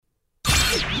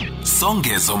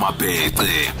Songezo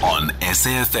Mapete on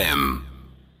SAFM.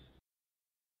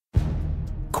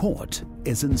 Court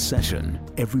is in session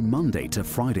every Monday to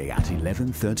Friday at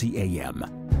 11:30 a.m.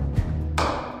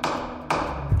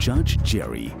 Judge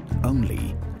Jerry,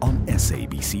 only on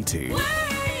SABC2.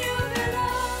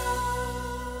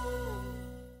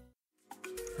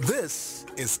 This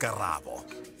is Karabo,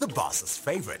 the boss's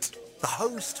favorite, the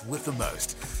host with the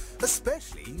most,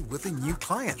 especially with the new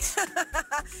clients.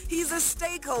 He's a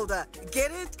stakeholder.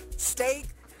 Get it?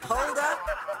 Stakeholder?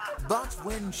 But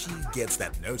when she gets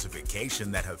that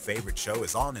notification that her favorite show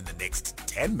is on in the next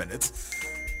 10 minutes,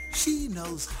 she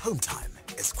knows home time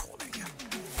is calling.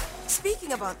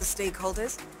 Speaking about the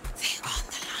stakeholders, they're on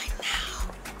the line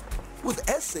now. With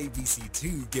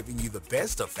SABC2 giving you the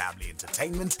best of family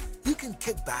entertainment, you can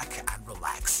kick back and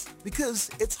relax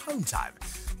because it's home time.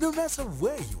 No matter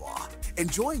where you are,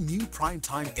 enjoy new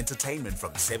primetime entertainment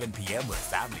from 7 p.m. with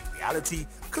family reality,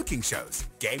 cooking shows,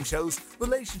 game shows,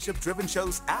 relationship-driven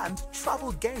shows, and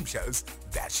travel game shows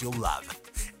that you'll love.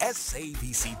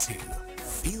 SABC2.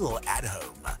 Feel at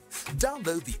home.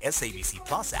 Download the SABC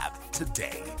Plus app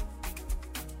today.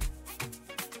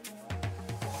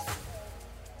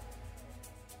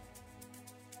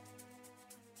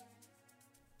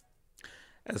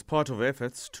 As part of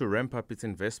efforts to ramp up its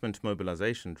investment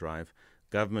mobilization drive,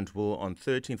 government will on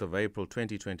 13th of April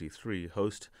 2023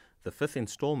 host the fifth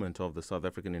installment of the South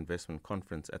African Investment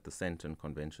Conference at the Sandton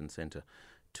Convention Centre.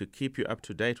 To keep you up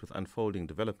to date with unfolding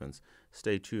developments,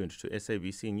 stay tuned to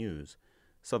SABC News.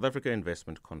 South Africa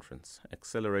Investment Conference,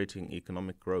 accelerating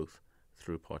economic growth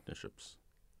through partnerships.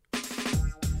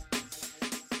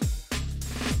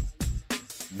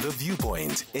 The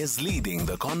Viewpoint is leading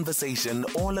the conversation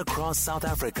all across South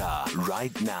Africa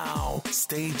right now.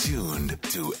 Stay tuned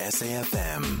to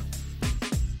SAFM.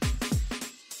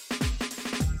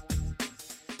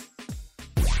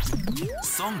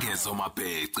 Songezo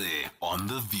Mapete on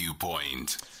The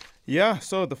Viewpoint. Yeah,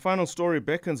 so the final story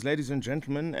beckons, ladies and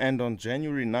gentlemen, and on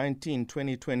January 19,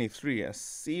 2023, a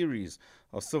series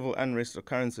of civil unrest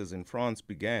occurrences in France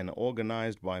began,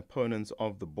 organized by opponents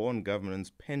of the Born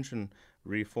government's pension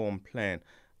reform plan,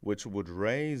 which would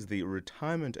raise the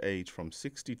retirement age from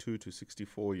 62 to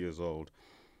 64 years old.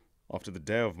 After the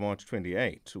day of March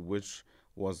 28, which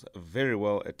was very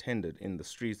well attended in the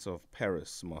streets of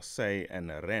Paris, Marseille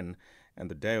and Rennes, and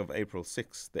the day of April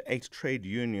 6, the 8 trade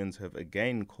unions have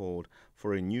again called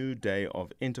for a new day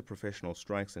of interprofessional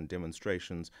strikes and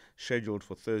demonstrations scheduled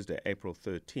for Thursday, April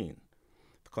 13.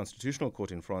 The Constitutional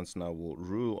Court in France now will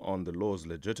rule on the law's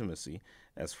legitimacy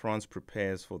as France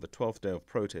prepares for the 12th day of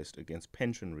protest against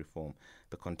pension reform.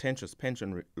 The contentious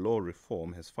pension law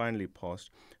reform has finally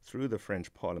passed through the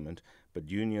French Parliament, but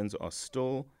unions are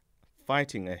still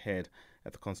fighting ahead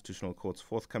at the Constitutional Court's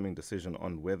forthcoming decision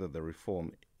on whether the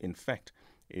reform, in fact,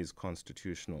 is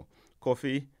constitutional.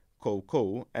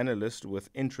 Kouakou, analyst with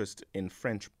interest in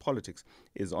French politics,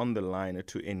 is on the line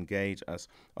to engage us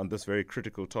on this very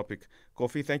critical topic.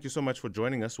 Koffi, thank you so much for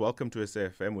joining us. Welcome to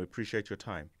SAFM. We appreciate your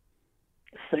time.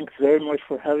 Thanks very much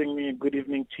for having me. Good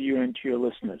evening to you and to your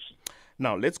listeners.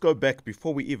 Now, let's go back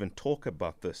before we even talk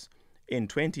about this. In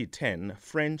 2010,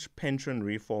 French pension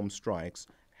reform strikes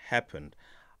happened.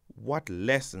 What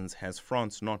lessons has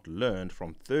France not learned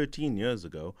from 13 years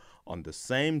ago on the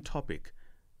same topic,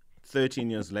 13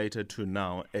 years later to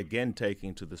now, again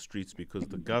taking to the streets because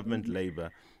the government, Labour,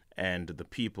 and the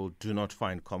people do not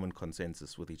find common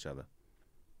consensus with each other?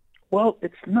 Well,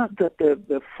 it's not that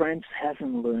the French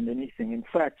hasn't learned anything. In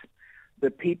fact,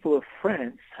 the people of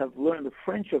France have learned, the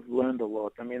French have learned a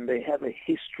lot. I mean, they have a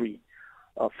history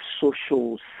of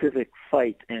social, civic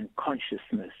fight and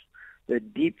consciousness. They're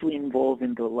deeply involved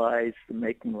in their lives,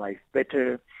 making life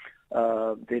better.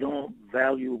 They don't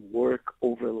value work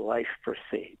over life per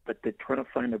se, but they're trying to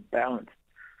find a balance.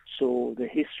 So the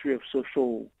history of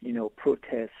social,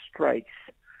 protests, strikes,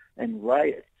 and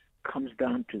riots comes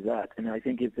down to that. And I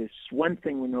think if there's one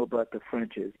thing we know about the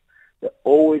French is they're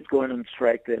always going on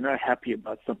strike. They're not happy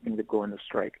about something, they go on a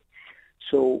strike.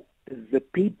 So the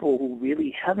people who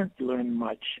really haven't learned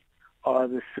much are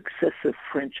the successive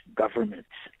French governments,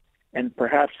 and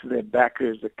perhaps their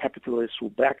backers, the capitalists who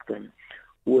back them,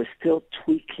 who are still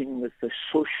tweaking with the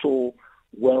social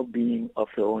well-being of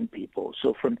their own people.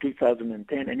 So from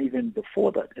 2010 and even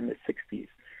before that, in the 60s,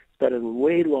 started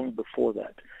way long before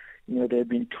that, there have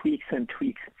been tweaks and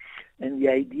tweaks. And the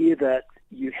idea that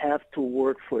you have to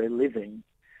work for a living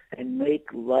and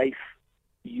make life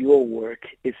your work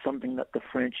is something that the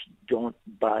French don't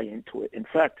buy into it. In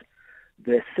fact,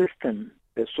 their system,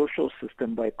 the social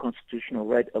system by constitutional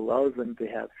right, allows them to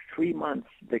have 3 months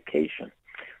vacation,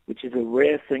 which is a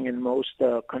rare thing in most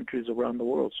countries around the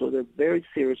world. So they're very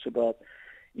serious about,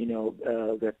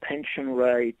 their pension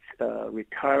rights,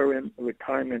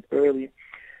 retirement early,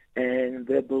 and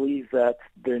they believe that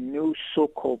the new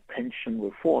so-called pension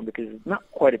reform, because it's not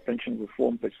quite a pension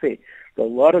reform per se, there are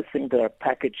a lot of things that are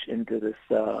packaged into this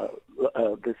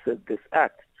this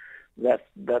act that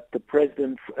the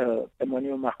president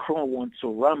Emmanuel Macron wants to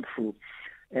run through.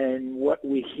 And what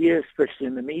we hear, especially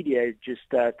in the media, is just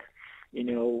that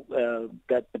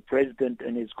that the president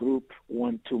and his group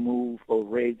want to move or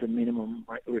raise the minimum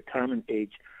retirement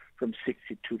age from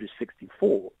 62 to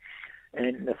 64.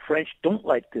 And the French don't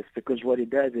like this because what it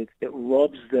does is it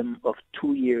robs them of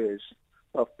 2 years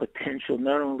of potential,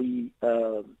 not only,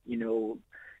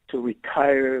 to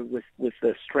retire with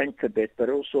the strength a bit, but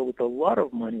also with a lot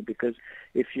of money, because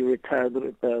if you retire a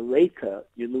little later,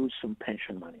 you lose some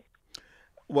pension money.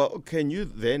 Well, can you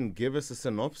then give us a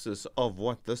synopsis of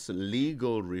what this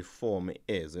legal reform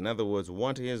is? In other words,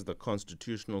 what is the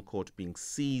Constitutional Court being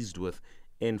seized with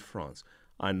in France?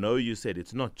 I know you said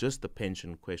it's not just the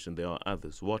pension question. There are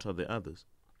others. What are the others?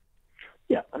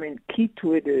 Yeah, key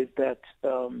to it is that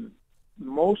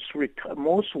most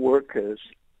workers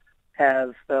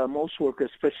have,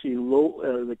 especially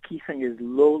the key thing is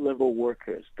low-level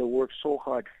workers. They work so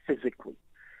hard physically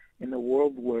in a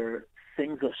world where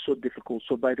things are so difficult.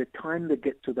 So by the time they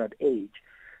get to that age,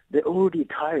 they're already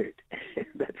tired.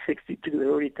 At 62, they're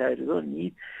already tired. They don't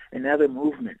need another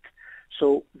movement.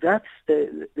 So that's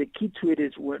the key to it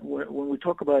is when we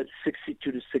talk about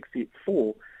 62 to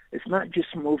 64, it's not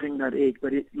just moving that age,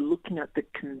 but it's looking at the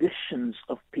conditions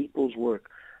of people's work,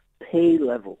 pay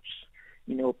levels.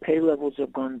 Pay levels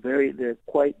have gone the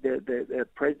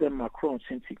President Macron,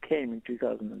 since he came in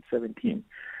 2017,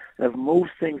 have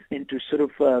moved things into sort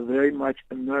of very much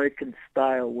American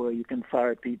style, where you can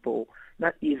fire people,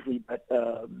 not easily, but,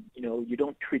 you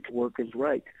don't treat workers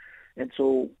right. And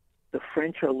so the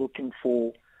French are looking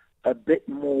for a bit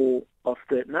more of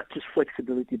the, not just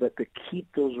flexibility, but to keep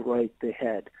those rights they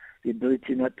had, the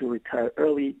ability not to retire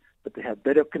early, but to have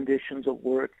better conditions of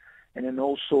work, and then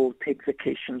also take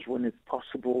vacations when it's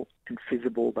possible and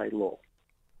feasible by law.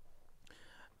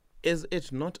 Is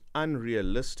it not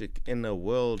unrealistic in a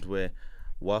world where,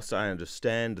 whilst I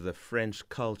understand the French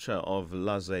culture of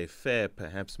laissez-faire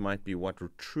perhaps might be what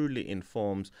truly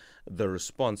informs the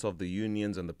response of the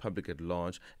unions and the public at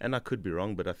large, and I could be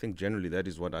wrong, but I think generally that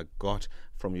is what I got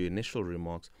from your initial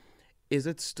remarks, is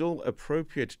it still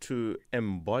appropriate to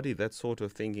embody that sort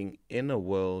of thinking in a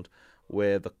world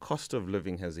where the cost of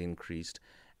living has increased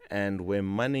and where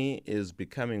money is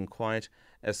becoming quite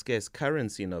a scarce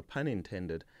currency, no pun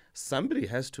intended? Somebody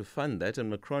has to fund that, and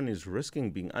Macron is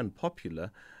risking being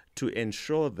unpopular to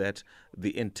ensure that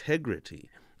the integrity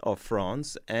of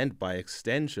France, and by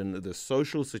extension the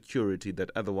social security that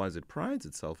otherwise it prides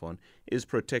itself on, is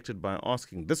protected by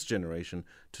asking this generation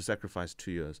to sacrifice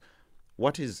 2 years.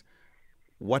 What is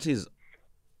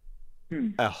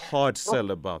a hard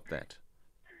sell about that?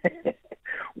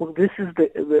 Well, this is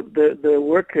the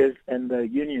workers and the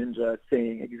unions are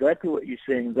saying exactly what you're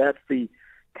saying. That's the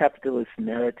capitalist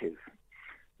narrative,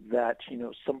 that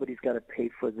somebody's got to pay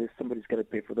for this, somebody's got to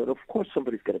pay for that. Of course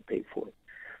somebody's got to pay for it,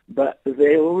 but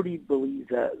they already believe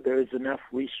that there is enough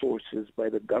resources by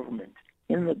the government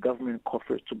in the government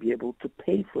coffers to be able to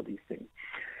pay for these things.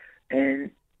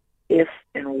 And if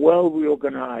in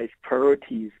well-reorganized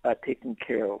priorities are taken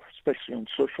care of, especially on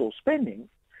social spending,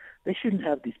 they shouldn't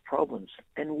have these problems.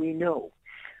 And we know.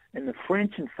 And the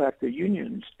French, in fact, the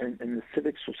unions and the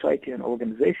civic society and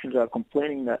organizations are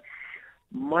complaining that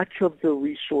much of the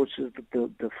resources that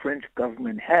the French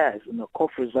government has and the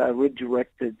coffers are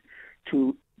redirected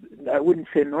to, I wouldn't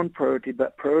say non-priority,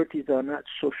 but priorities that are not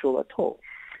social at all.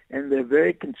 And they're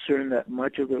very concerned that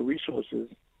much of the resources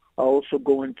are also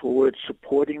going towards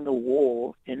supporting the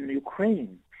war in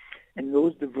Ukraine. And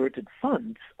those diverted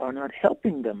funds are not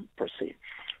helping them, per se.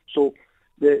 So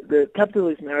the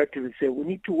capitalist narrative is saying we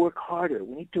need to work harder,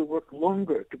 we need to work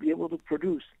longer to be able to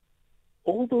produce.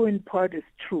 Although in part it's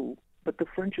true, but the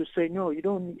French will say, no, you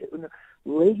don't need,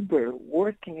 labor,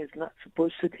 working is not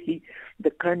supposed to be the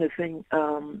kind of thing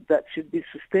that should be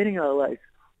sustaining our lives.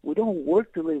 We don't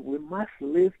work to live, we must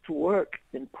live to work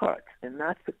in part. And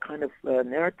that's the kind of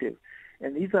narrative.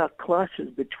 And these are clashes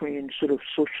between sort of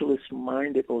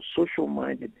socialist-minded or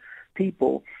social-minded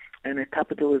people and a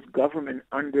capitalist government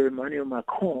under Emmanuel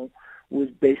Macron, who was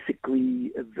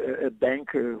basically a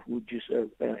banker who just,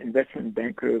 an investment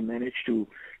banker, managed to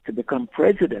become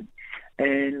president.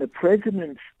 And the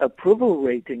president's approval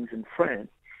ratings in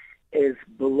France is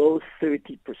below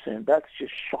 30%. That's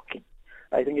just shocking.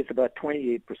 I think it's about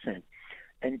 28%.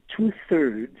 And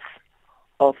 2/3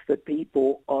 of the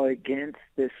people are against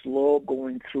this law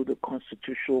going through the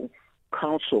Constitutional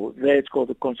Council. There it's called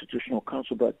the Constitutional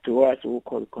Council, but to us we'll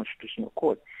call it Constitutional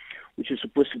Court, which is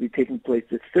supposed to be taking place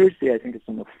this Thursday. I think it's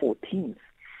on the 14th.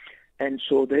 And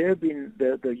so there have been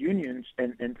the unions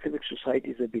and civic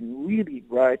societies have been really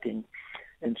rioting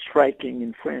and striking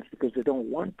in France because they don't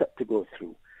want that to go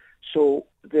through. So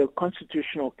the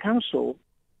Constitutional Council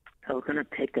are going to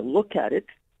take a look at it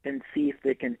and see if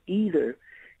they can either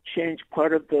change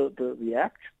part of the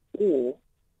act or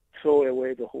throw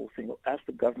away the whole thing, or ask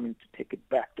the government to take it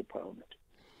back to Parliament.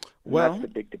 Well, that's the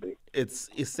big debate. It's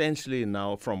essentially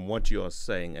now, from what you are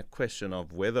saying, a question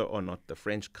of whether or not the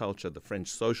French culture, the French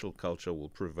social culture will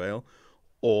prevail,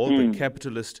 or the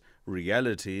capitalist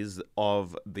realities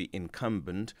of the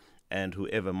incumbent and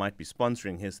whoever might be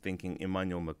sponsoring his thinking,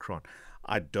 Emmanuel Macron.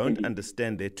 I don't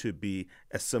understand there to be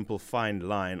a simple fine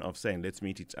line of saying, let's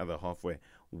meet each other halfway.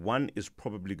 One is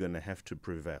probably going to have to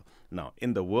prevail. Now,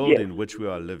 in the world in which we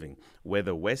are living, where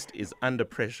the West is under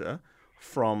pressure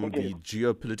from the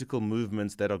geopolitical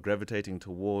movements that are gravitating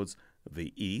towards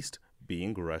the East,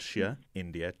 being Russia,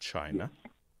 India, China,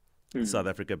 South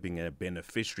Africa being a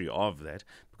beneficiary of that,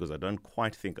 because I don't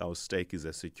quite think our stake is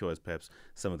as secure as perhaps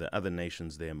some of the other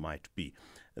nations there might be.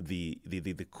 The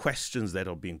questions that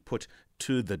are being put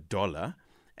to the dollar,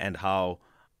 and how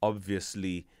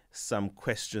obviously some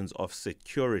questions of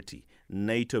security,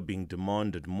 NATO being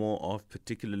demanded more of,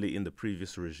 particularly in the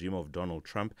previous regime of Donald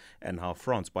Trump, and how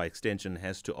France, by extension,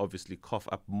 has to obviously cough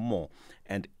up more.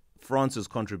 And France's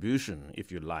contribution,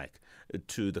 if you like,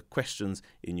 to the questions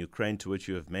in Ukraine, to which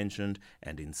you have mentioned,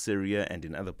 and in Syria and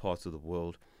in other parts of the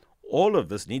world, all of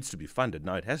this needs to be funded.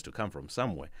 Now, it has to come from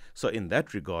somewhere. So in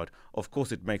that regard, of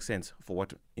course, it makes sense for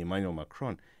what Emmanuel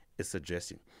Macron is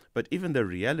suggesting. But even the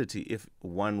reality, if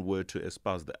one were to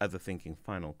espouse the other thinking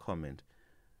final comment,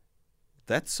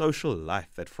 that social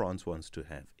life that France wants to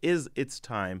have, is its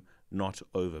time not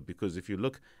over? Because if you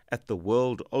look at the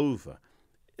world over,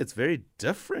 it's very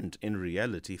different in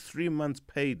reality. 3 months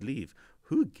paid leave.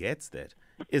 Who gets that?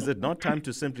 Is it not time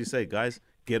to simply say, guys,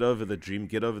 get over the dream,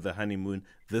 get over the honeymoon.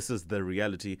 This is the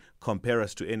reality. Compare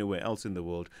us to anywhere else in the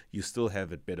world. You still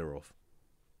have it better off.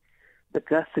 But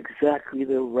that's exactly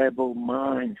the rebel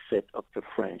mindset of the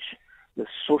French, the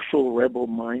social rebel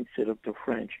mindset of the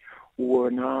French, who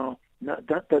are now, not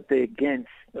that they're against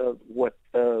what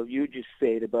you just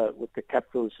said about what the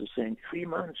capitalists are saying. 3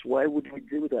 months, why would we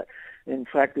do that? In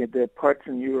fact, there are parts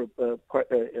in Europe,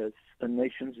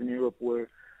 nations in Europe where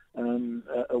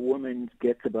a woman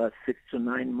gets about 6 to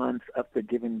 9 months after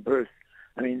giving birth.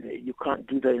 I mean, you can't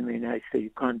do that in the United States.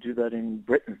 You can't do that in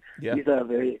Britain. Yeah. These are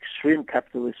very extreme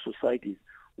capitalist societies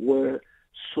where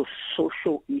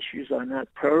social issues are not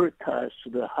prioritized to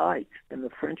the height. And the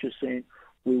French are saying,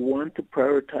 we want to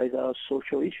prioritize our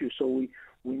social issues. So we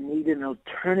need an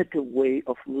alternative way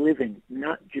of living,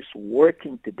 not just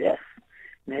working to death.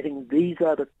 And I think these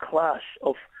are the clash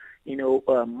of,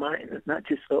 mind, not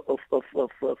just of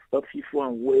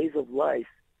ways of life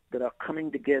that are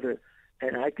coming together.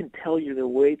 And I can tell you the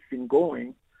way it's been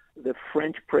going, the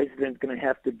French president's going to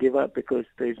have to give up, because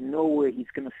there's no way he's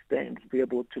going to stand to be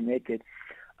able to make it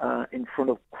in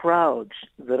front of crowds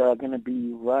that are going to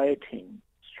be rioting,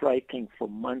 striking for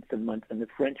months and months. And the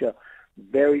French are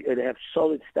they have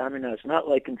solid stamina. It's not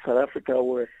like in South Africa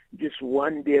where just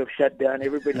one day of shutdown,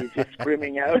 everybody's just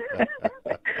screaming out.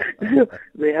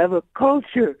 They have a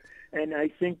culture. And I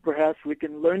think perhaps we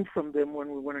can learn from them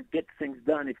when we want to get things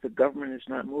done if the government is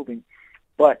not moving.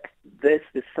 But this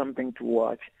is something to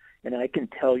watch, and I can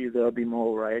tell you there'll be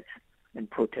more riots and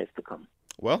protests to come.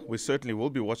 Well, we certainly will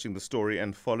be watching the story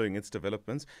and following its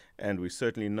developments, and we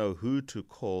certainly know who to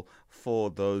call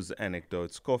for those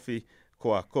anecdotes. Koffi,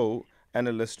 Kouakou,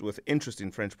 analyst with interest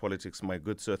in French politics. My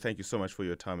good sir, thank you so much for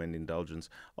your time and indulgence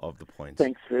of the points.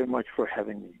 Thanks very much for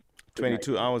having me.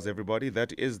 22 hours, everybody.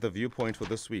 That is the viewpoint for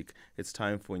this week. It's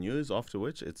time for news, after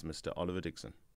which it's Mr. Oliver Dixon.